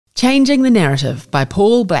Changing the Narrative by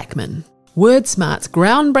Paul Blackman, WordSmart's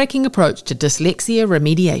groundbreaking approach to dyslexia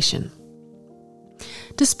remediation.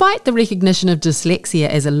 Despite the recognition of dyslexia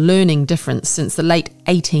as a learning difference since the late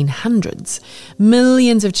 1800s,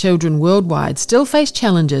 millions of children worldwide still face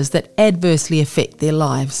challenges that adversely affect their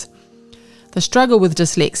lives. The struggle with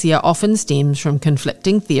dyslexia often stems from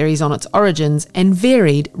conflicting theories on its origins and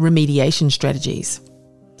varied remediation strategies.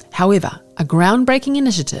 However, a groundbreaking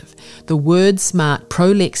initiative, the WordSmart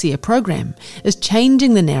Prolexia program, is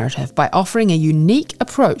changing the narrative by offering a unique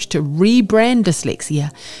approach to rebrand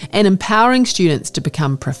dyslexia and empowering students to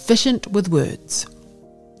become proficient with words.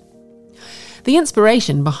 The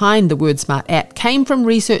inspiration behind the WordSmart app came from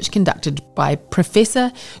research conducted by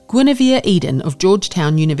Professor Guinevere Eden of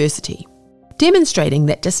Georgetown University, demonstrating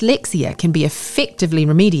that dyslexia can be effectively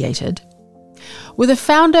remediated. With a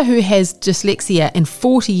founder who has dyslexia and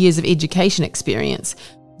 40 years of education experience,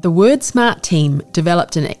 the WordSmart team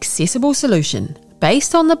developed an accessible solution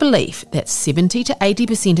based on the belief that 70 to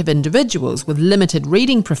 80% of individuals with limited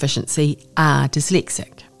reading proficiency are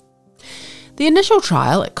dyslexic. The initial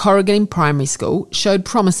trial at Coroglen Primary School showed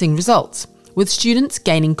promising results, with students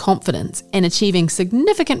gaining confidence and achieving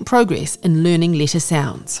significant progress in learning letter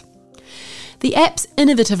sounds. The app's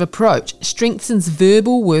innovative approach strengthens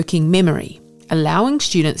verbal working memory, allowing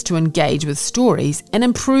students to engage with stories and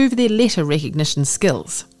improve their letter recognition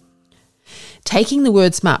skills. Taking the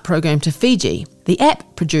WordSmart program to Fiji, the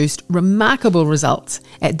app produced remarkable results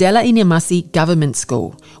at Dyslexia Government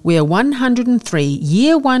School, where 103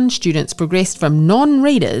 Year 1 students progressed from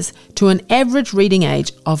non-readers to an average reading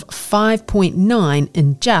age of 5.9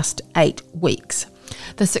 in just 8 weeks.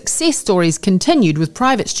 The success stories continued with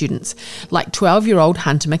private students, like 12-year-old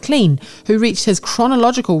Hunter McLean, who reached his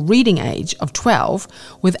chronological reading age of 12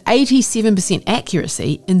 with 87%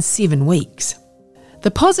 accuracy in 7 weeks.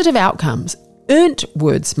 The positive outcomes earned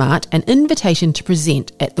WordSmart an invitation to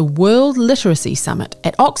present at the World Literacy Summit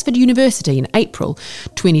at Oxford University in April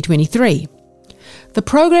 2023. The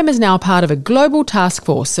program is now part of a global task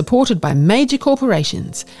force supported by major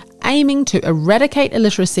corporations, aiming to eradicate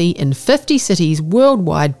illiteracy in 50 cities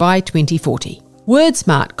worldwide by 2040.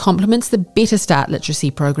 WordSmart complements the Better Start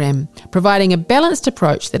Literacy program, providing a balanced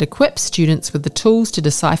approach that equips students with the tools to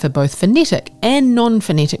decipher both phonetic and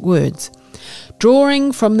non-phonetic words.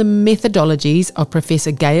 Drawing from the methodologies of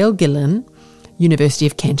Professor Gail Gillan, University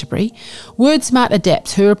of Canterbury, WordSmart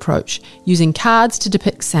adapts her approach using cards to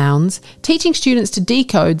depict sounds, teaching students to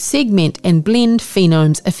decode, segment and blend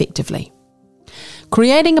phonemes effectively.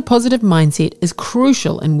 Creating a positive mindset is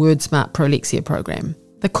crucial in WordSmart Prolexia program.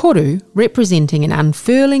 The koru, representing an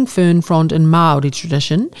unfurling fern frond in Māori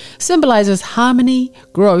tradition, symbolises harmony,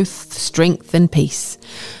 growth, strength and peace.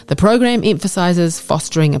 The program emphasises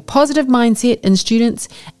fostering a positive mindset in students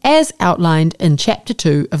as outlined in Chapter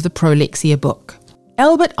 2 of the Prolexia book.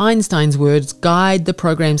 Albert Einstein's words guide the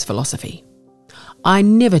program's philosophy. "I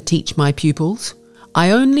never teach my pupils.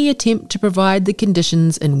 I only attempt to provide the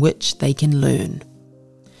conditions in which they can learn."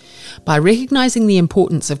 By recognising the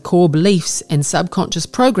importance of core beliefs and subconscious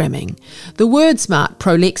programming, the WordSmart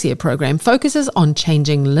Prolexia program focuses on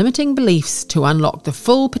changing limiting beliefs to unlock the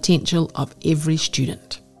full potential of every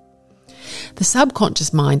student. The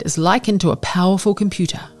subconscious mind is likened to a powerful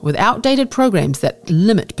computer with outdated programs that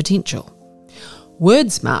limit potential.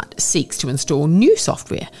 WordSmart seeks to install new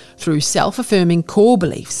software through self-affirming core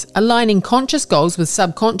beliefs, aligning conscious goals with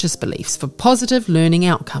subconscious beliefs for positive learning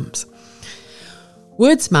outcomes.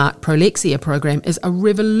 WordSmart Prolexia program is a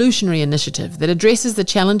revolutionary initiative that addresses the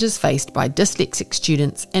challenges faced by dyslexic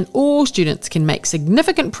students, and all students can make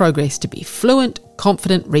significant progress to be fluent,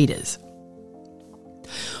 confident readers.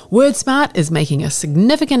 WordSmart is making a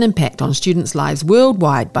significant impact on students' lives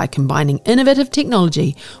worldwide by combining innovative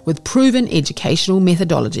technology with proven educational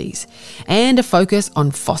methodologies and a focus on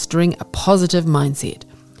fostering a positive mindset.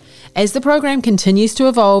 As the program continues to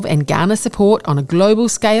evolve and garner support on a global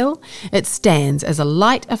scale, it stands as a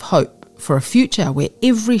light of hope for a future where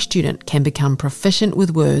every student can become proficient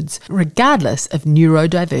with words, regardless of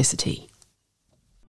neurodiversity.